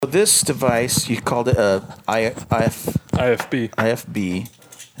This device, you called it a IFB.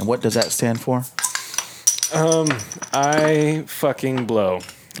 And what does that stand for? I fucking blow.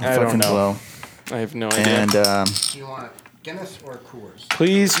 I don't know. Blow. I have no idea. And Do you want Guinness or Coors?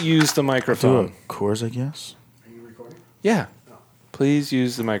 Please use the microphone. Coors, I guess. Are you recording? Yeah. Please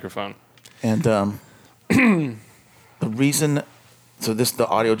use the microphone. And the reason, the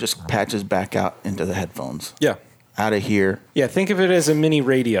audio just patches back out into the headphones. Yeah. Out of here. Yeah, think of it as a mini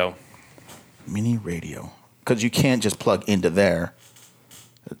radio. Mini radio. Because you can't just plug into there.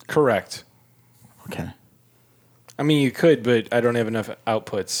 Correct. Okay. I mean, you could, but I don't have enough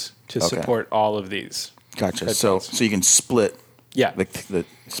outputs to support all of these. Gotcha. So you can split. Yeah. The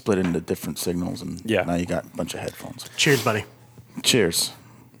split into different signals, and now you got a bunch of headphones. Cheers, buddy. Cheers.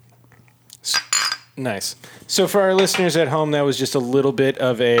 Nice. So for our listeners at home, that was just a little bit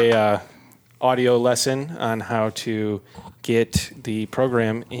of a audio lesson on how to get the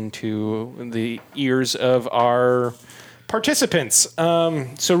program into the ears of our participants.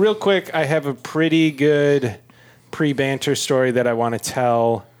 So real quick, I have a pretty good pre-banter story that I want to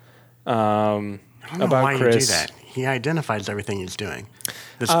tell I don't know about why Chris. you do that. He identifies everything he's doing.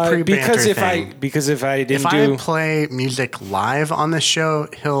 This Because if thing. I I play music live on this show,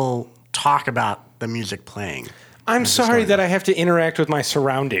 he'll talk about the music playing. I'm sorry that I have to interact with my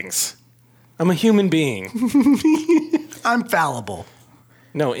surroundings. I'm a human being. I'm fallible.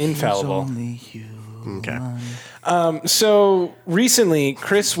 No, infallible. Okay. So recently,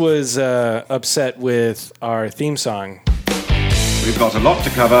 Chris was upset with our theme song. We've got a lot to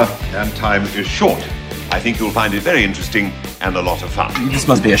cover, and time is short. I think you'll find it very interesting and a lot of fun. This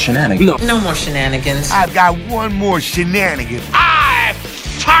must be a shenanigan. No more shenanigans. I've got one more shenanigan. I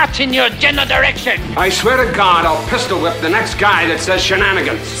fart in your general direction. I swear to God, I'll pistol whip the next guy that says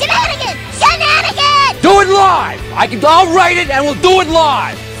shenanigans. Shenanigans! Shenanigans! Do it live! I'll write it and we'll do it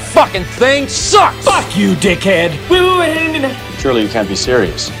live! Fucking thing sucks! Fuck you, dickhead. Surely you can't be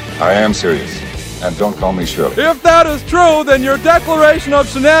serious. I am serious. And don't call me Shirley. If that is true, then your declaration of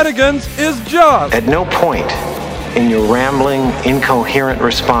shenanigans is just. At no point in your rambling, incoherent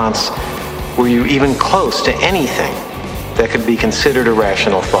response were you even close to anything that could be considered a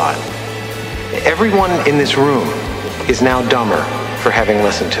rational thought. Everyone in this room is now dumber for having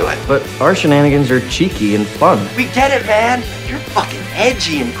listened to it. But our shenanigans are cheeky and fun. We get it, man. You're fucking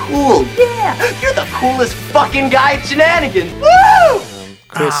edgy and cool. Yeah, you're the coolest fucking guy at shenanigans. Woo!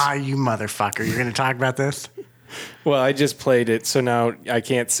 Chris. You motherfucker. You're going to talk about this? Well, I just played it, so now I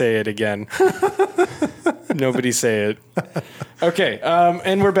can't say it again. Nobody say it. Okay,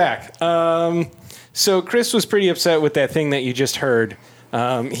 and we're back. So Chris was pretty upset with that thing that you just heard.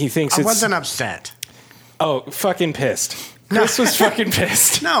 He thinks I wasn't upset. Oh, fucking pissed. Chris was fucking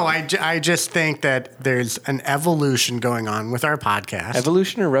pissed. No, I just think that there's an evolution going on with our podcast.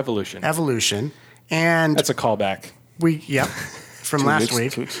 Evolution or revolution? Evolution. And that's a callback. Yep. From last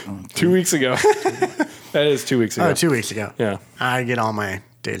week. 2 weeks ago. That is 2 weeks ago. Oh, 2 weeks ago. Yeah. I get all my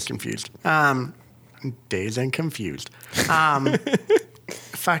days confused. Days and confused. Yeah,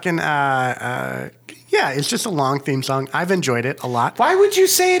 it's just a long theme song. I've enjoyed it a lot. Why would you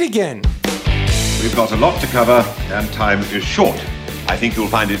say it again? We've got a lot to cover, and time is short. I think you'll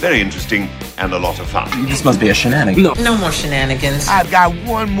find it very interesting and a lot of fun. This must be a shenanigan. No more shenanigans. I've got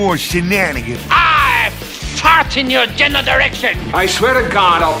one more shenanigan. I fart in your general direction. I swear to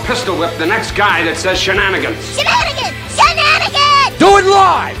God, I'll pistol whip the next guy that says shenanigans. Shenanigans! Shenanigans! Do it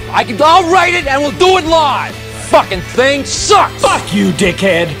live! I'll write it and we'll do it live! Fucking thing sucks! Fuck you,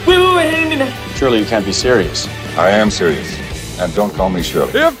 dickhead. Surely you can't be serious. I am serious. And don't call me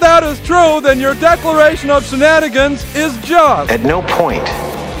Shirley. If that is true, then your declaration of shenanigans is just. At no point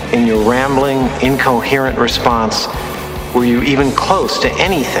in your rambling, incoherent response were you even close to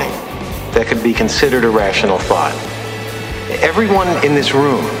anything that could be considered a rational thought. Everyone in this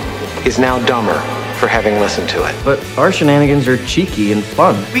room is now dumber for having listened to it. But our shenanigans are cheeky and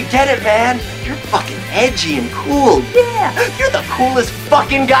fun. We get it, man. You're fucking edgy and cool. Yeah, you're the coolest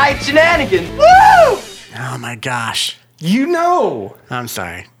fucking guy at shenanigans. Woo! Oh my gosh. You know. I'm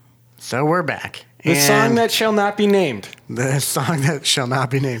sorry. So we're back. The song that shall not be named. The song that shall not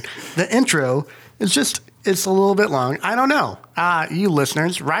be named. The intro is it's a little bit long. I don't know. You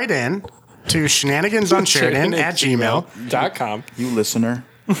listeners, write in to shenanigansonsheridan@gmail.com. You listener.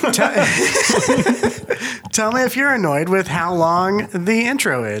 Tell me if you're annoyed with how long the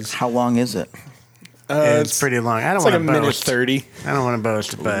intro is. How long is it? It's pretty long. I don't want to boast. Like a minute 30. I don't want to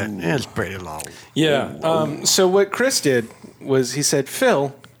boast, but it's pretty long. Yeah. So what Chris did was he said,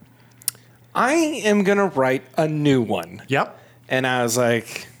 Phil, I am going to write a new one. Yep. And I was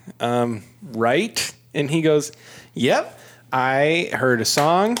like, right? And he goes, yep. I heard a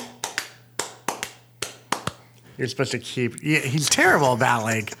song. You're supposed to keep. Yeah, he's terrible about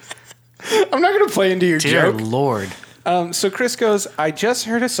like. I'm not going to play into your Dear joke. Lord. So Chris goes, I just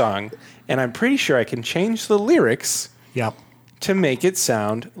heard a song, and I'm pretty sure I can change the lyrics Yep. to make it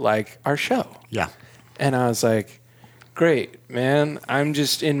sound like our show. Yeah. And I was like, great, man. I'm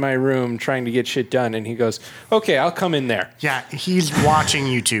just in my room trying to get shit done. And he goes, okay, I'll come in there. Yeah, he's watching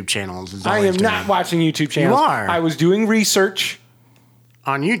YouTube channels. is all I he's am doing. not watching YouTube channels. You are. I was doing research.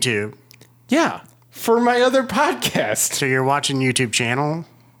 On YouTube. Yeah, for my other podcast. So you're watching YouTube channel?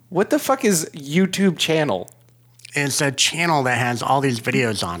 What the fuck is YouTube channel? It's a channel that has all these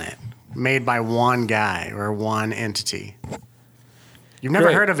videos on it, made by one guy or one entity. You've never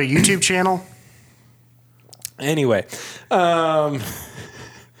Great. heard of a YouTube channel? Anyway,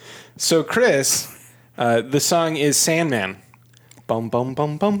 so Chris, the song is Sandman. Bum bum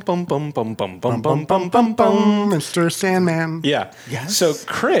bum bum bum bum bum bum bum bum bum bum bum. Mr. Sandman. Yeah. Yes. So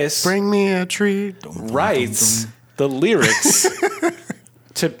Chris Bring me a treat. writes the lyrics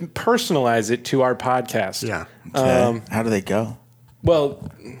to personalize it to our podcast. Yeah. Okay. How do they go?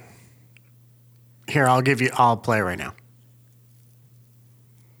 Well, Here, I'll play right now.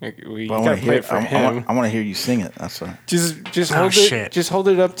 we Well, I gotta want to play hear. it for him. I want to hear you sing it. That's what. Just Oh, hold it. shit. Just hold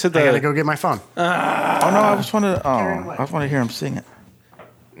it up to the. I gotta go get my phone. Oh no! I just want to. I just want to hear him sing it.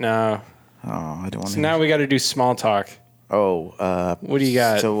 No. Oh, I don't want to. So now we got to do small talk. Oh. What do you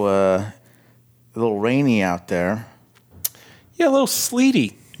got? So a little rainy out there. Yeah, a little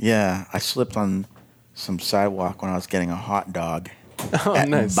sleety. Yeah, I slipped on some sidewalk when I was getting a hot dog Oh, at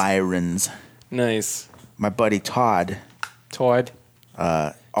nice. Byron's. Nice. My buddy Todd Todd.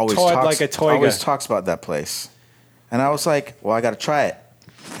 always Todd talks like a toy always guy. talks about that place, and I was like, "Well, I got to try it."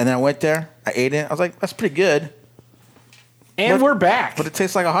 And then I went there, I ate it. I was like, "That's pretty good," And But- we're back. but it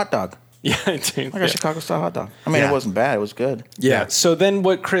tastes like a hot dog, Yeah, dude. like a Chicago style hot dog. I mean, Yeah. it wasn't bad; it was good. Yeah. So then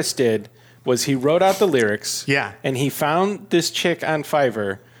what Chris did was he wrote out the lyrics. Yeah. And he found this chick on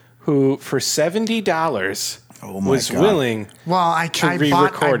Fiverr who, for $70, Oh my was God. willing. Well, I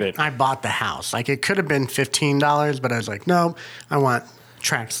re-record it. I bought the house. Like it could have been $15, but I was like, no, I want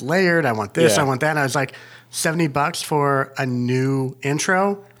tracks layered. I want this. Yeah. I want that. And I was like, $70 for a new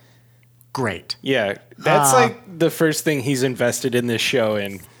intro. Great. Yeah. That's like the first thing he's invested in this show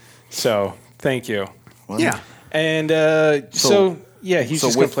in. So thank you. Yeah. And so yeah, he's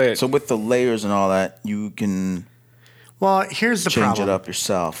just going to play it. So with the layers and all that, you can Well, here's the change problem. it up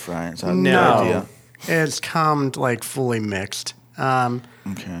yourself, right? Is that No. the idea? It's come like fully mixed.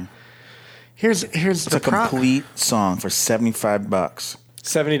 Okay. Here's It's the a complete song for $75.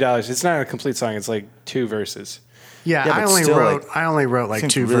 $70. It's not a complete song. It's like 2 verses. Yeah, Yeah, I but only still, wrote like, I only wrote like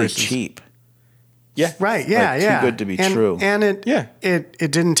Seems 2 really verses. cheap. Yeah. Right, yeah, Like, yeah. too good to be and, true. And it Yeah. it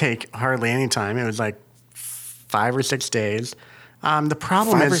didn't take hardly any time. It was like 5 or 6 days. The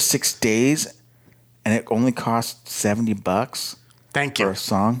problem 5 or is 6 days, and it only costs $70 thank for you. a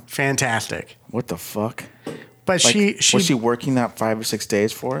song. Fantastic. What the fuck? But Like, she was she working that 5 or 6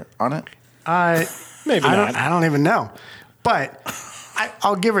 days for it on it? Maybe I not. don't even know. But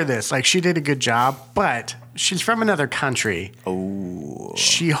I'll give her this. Like she did a good job, but she's from another country. Oh.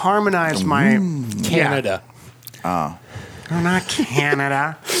 She harmonized my Canada. No, not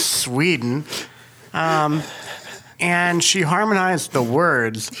Canada, Sweden. And she harmonized the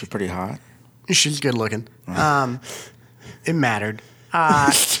words. She's pretty hot. She's good looking. It mattered.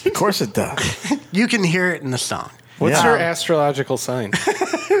 Of course it does. You can hear it in the song. What's Yeah. her astrological sign?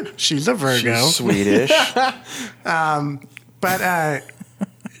 She's a Virgo. She's Swedish. But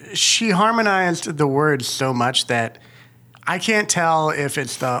she harmonized the words so much that I can't tell if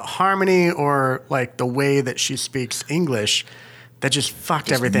it's the harmony or like the way that she speaks English that just fucked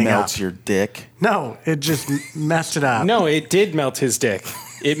Just everything melts up. your dick. No, it just messed it up. No, it did melt his dick.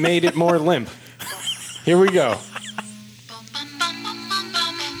 It made it more limp. Here we go.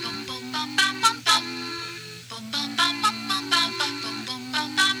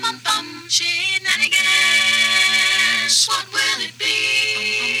 Shenanigans, what will it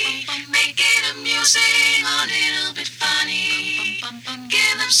be? Make it amusing, a little bit funny.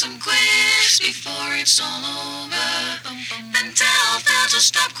 Give them some quiz before it's all over. Then tell them to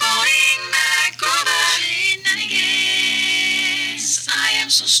stop quoting Mac Grover. Shenanigans, I am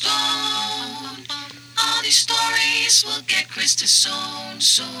so stoned. All these stories will get Chris disowned.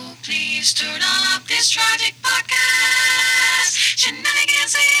 So please turn up this tragic podcast.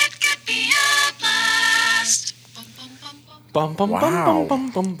 Shenanigans, it could be a blast. Bum, bum, Wow. bum, bum,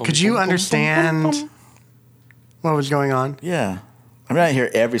 bum, bum, Could you bum, bum, understand bum, bum, bum. what was going on? Yeah. I mean, I hear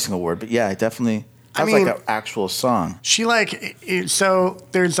every single word, but yeah, I definitely. That's mean- like an actual song. She so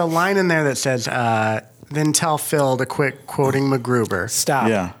there's a line in there that says then tell Phil to quit quoting MacGruber. Stop.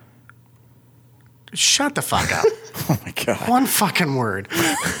 Yeah. Shut the fuck up. Oh my God. One fucking word.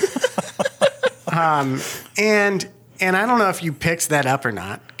 And I don't know if you picked that up or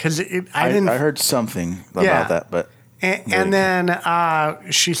not, because I didn't. I heard something about that, but. And then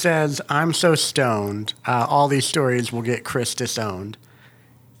she says, "I'm so stoned. All these stories will get Chris disowned."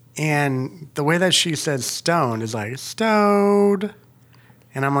 And the way that she says "stoned" is like "stoned,"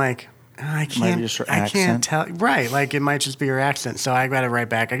 and I'm like, I can't tell. Right, like it might just be her accent. So I got it right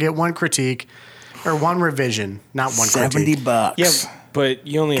back. I get one critique or one revision, not one critique. $70. Yeah, but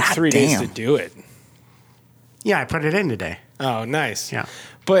you only have 3 days to do it. Yeah, I put it in today. Oh, nice. Yeah.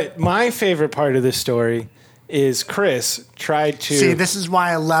 But my favorite part of this story is Chris tried to... See, this is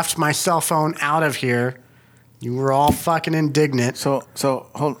why I left my cell phone out of here. You were all fucking indignant. So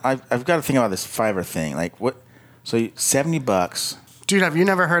hold. I've got to think about this Fiverr thing. Like what? So $70. Dude, have you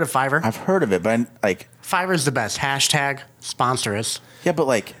never heard of Fiverr? I've heard of it, but Fiverr's the best. Hashtag sponsor us. Yeah, but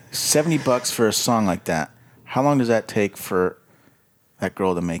like $70 for a song like that. How long does that take for that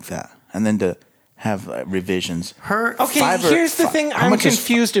girl to make that, and then to have revisions? Here's the thing I'm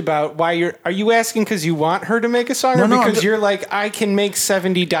confused about. Why are you asking because you want her to make a song, or because you're like, I can make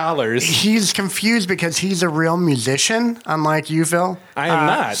 $70? He's confused because he's a real musician, unlike you, Phil. I am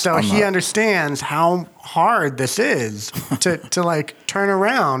not. So he understands how hard this is to like turn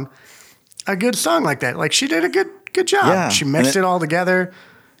around a good song like that. Like she did a good job. Yeah, she mixed it all together.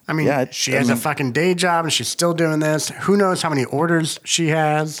 I mean, she has a fucking day job and she's still doing this. Who knows how many orders she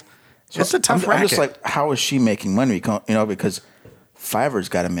has? So it's a tough racket. I'm just like, how is she making money? You know, because Fiverr's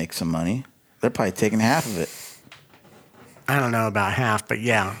got to make some money. They're probably taking half of it. I don't know about half, but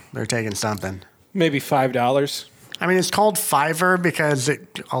yeah, they're taking something. Maybe $5. I mean, it's called Fiverr because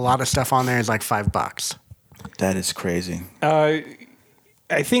a lot of stuff on there is like $5. That is crazy. I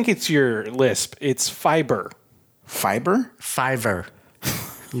think it's your lisp. It's fiber. Fiber? Fiverr.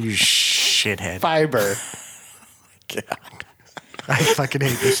 You shithead. Fiber. God. I fucking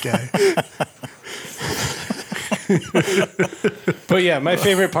hate this guy. But yeah, my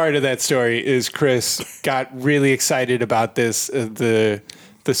favorite part of that story is Chris got really excited about this. The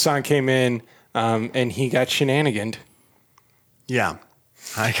song came in, and he got shenaniganed. Yeah,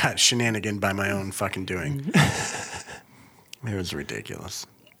 I got shenaniganed by my own fucking doing. It was ridiculous.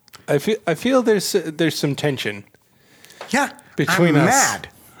 I feel there's some tension. Yeah, between I'm us. Mad.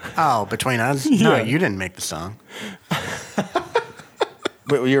 Oh, between us? No, you didn't make the song.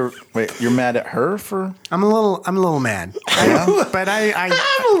 Wait, you're mad at her for? I'm a little mad. But I'm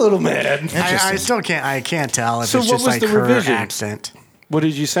a little mad. I still can't tell if so it's what just was like the her revision? accent. What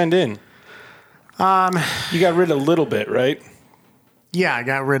did you send in? You got rid of a little bit, right? Yeah, I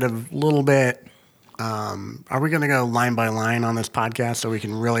got rid of a little bit. Are we going to go line by line on this podcast so we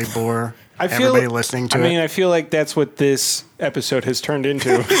can really bore everybody listening to it? I feel like that's what this episode has turned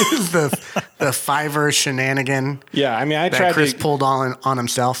into. the Fiverr shenanigan. Yeah, I mean, I tried that Chris pulled on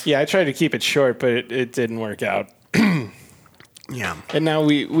himself. Yeah, I tried to keep it short, but it didn't work out. Yeah. And now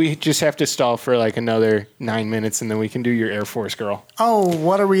we just have to stall for like another 9 minutes, and then we can do your Air Force Girl. Oh,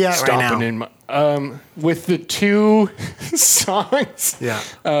 what are we at right now? With the 2 songs,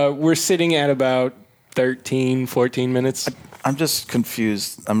 we're sitting at about 13, 14 minutes. I'm just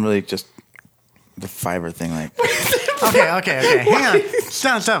confused. I'm really just the Fiverr thing. Like, okay. Hang on.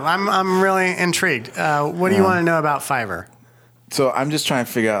 Stop. I'm really intrigued. What do you want to know about Fiverr? So I'm just trying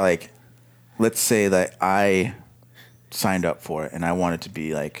to figure out, like, let's say that I signed up for it and I wanted to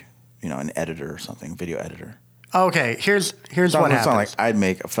be like, an editor or something, video editor. Okay, here's what happens. It's not like I'd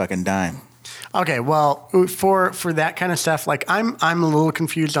make a fucking dime. Okay, well, for that kind of stuff, like I'm a little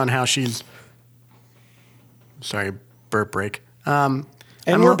confused on how she's. Sorry, burp break. And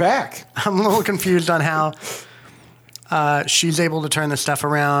we're back. I'm a little confused on how she's able to turn this stuff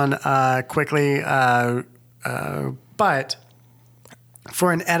around quickly. But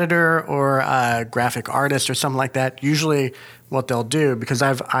for an editor or a graphic artist or something like that, usually what they'll do, because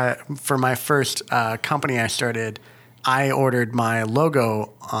for my first company I started, I ordered my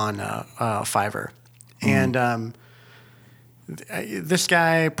logo on Fiverr. And this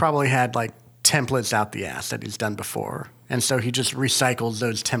guy probably had like templates out the ass that he's done before. And so he just recycles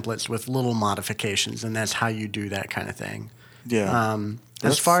those templates with little modifications, and that's how you do that kind of thing. Yeah.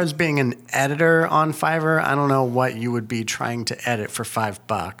 As far as being an editor on Fiverr, I don't know what you would be trying to edit for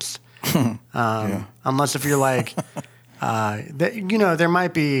 $5. Unless if you're like, there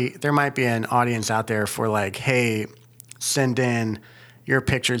might be an audience out there for like, hey, send in your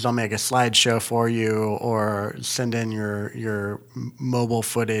pictures, I'll make a slideshow for you, or send in your mobile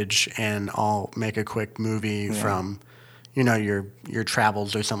footage and I'll make a quick movie from, your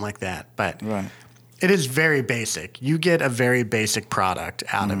travels or something like that. But It is very basic. You get a very basic product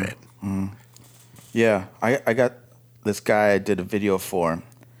out of it. Yeah, I got this guy I did a video for.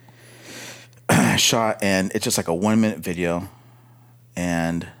 Shot, and it's just like a 1-minute video,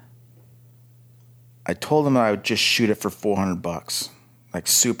 and I told him that I would just shoot it for $400, like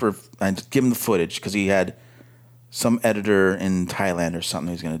super. I just give him the footage because he had some editor in Thailand or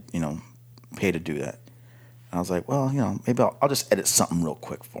something who's gonna, pay to do that. And I was like, well, maybe I'll just edit something real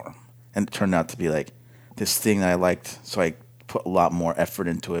quick for him. And it turned out to be like this thing that I liked, so I put a lot more effort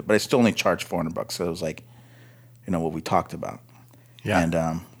into it. But I still only charged $400, so it was like, what we talked about. Yeah.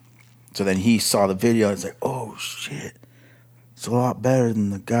 And so then he saw the video and was like, oh shit, it's a lot better than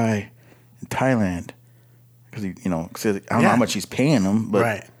the guy in Thailand. Because I don't know how much he's paying him, but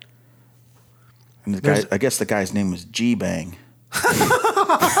right. And the guy, I guess the guy's name was G-Bang. That's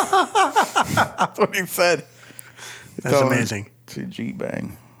what he said. That's amazing.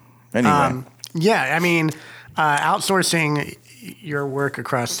 G-Bang. Anyway. Yeah, I mean, outsourcing your work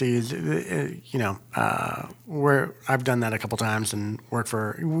across these, where I've done that a couple times and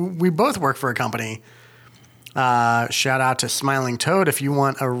we both work for a company. Shout out to Smiling Toad. If you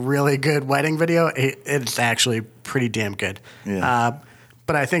want a really good wedding video, it's actually pretty damn good. Yeah.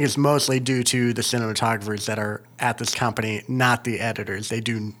 But I think it's mostly due to the cinematographers that are at this company, not the editors. They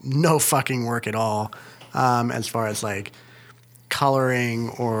do no fucking work at all as far as like coloring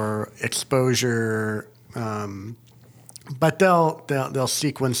or exposure. But they'll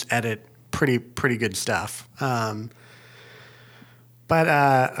sequence edit pretty good stuff. But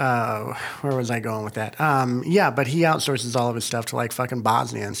where was I going with that? But he outsources all of his stuff to like fucking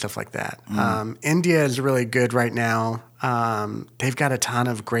Bosnia and stuff like that. India is really good right now. They've got a ton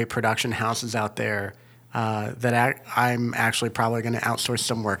of great production houses out there that I'm actually probably going to outsource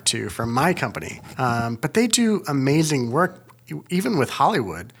some work to from my company. But they do amazing work, even with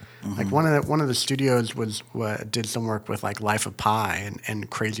Hollywood. Like one of the studios did some work with like Life of Pi and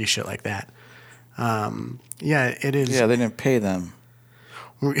crazy shit like that. It is. Yeah, they didn't pay them.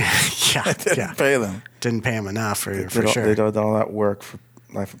 Didn't pay them. Didn't pay them enough for sure. They did all that work for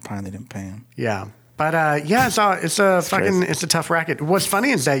Life of Pi, and they didn't pay him. Yeah. But it's a tough racket. What's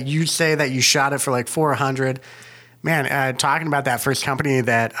funny is that you say that you shot it for like $400. Man, talking about that first company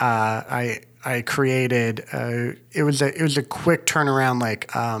that I created, it was a quick turnaround,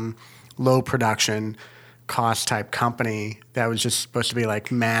 like low production cost type company that was just supposed to be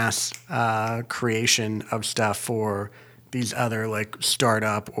like mass creation of stuff for these other like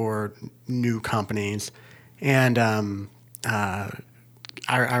startup or new companies. And I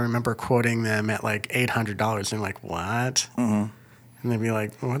remember quoting them at like $800. And like, what? And they'd be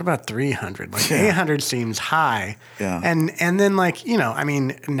like, well, what about $300? Like $800 seems high. Yeah. And then like,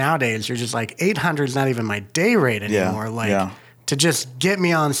 nowadays you're just like, $800 is not even my day rate anymore. To just get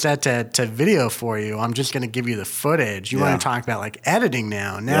me on set to video for you, I'm just going to give you the footage. You want to talk about like editing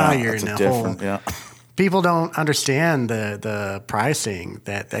now. Now you're in a whole... People don't understand the pricing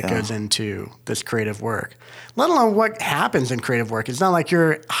that goes into this creative work, let alone what happens in creative work. It's not like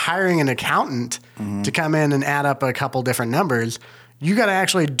you're hiring an accountant to come in and add up a couple different numbers. You got to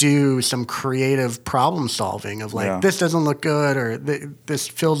actually do some creative problem solving of like, this doesn't look good or this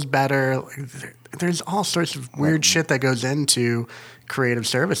feels better. There's all sorts of weird shit that goes into creative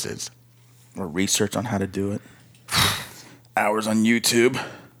services. Or research on how to do it. Hours on YouTube.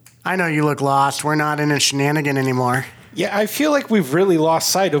 I know you look lost. We're not in a shenanigan anymore. Yeah, I feel like we've really lost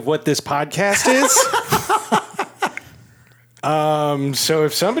sight of what this podcast is. So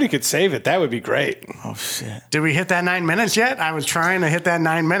if somebody could save it, that would be great. Oh, shit. Did we hit that 9 minutes yet? I was trying to hit that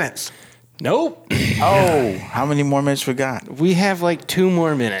 9 minutes. Nope. Oh, how many more minutes we got? We have like 2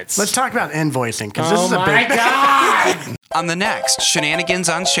 more minutes. Let's talk about invoicing, because this is a big... Oh, my God! On the next Shenanigans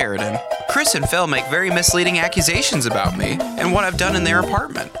on Sheridan, Chris and Phil make very misleading accusations about me and what I've done in their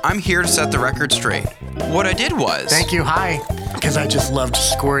apartment. I'm here to set the record straight. What I did was... Thank you, hi. Because I just loved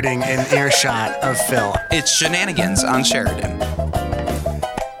squirting in earshot of Phil. It's Shenanigans on Sheridan.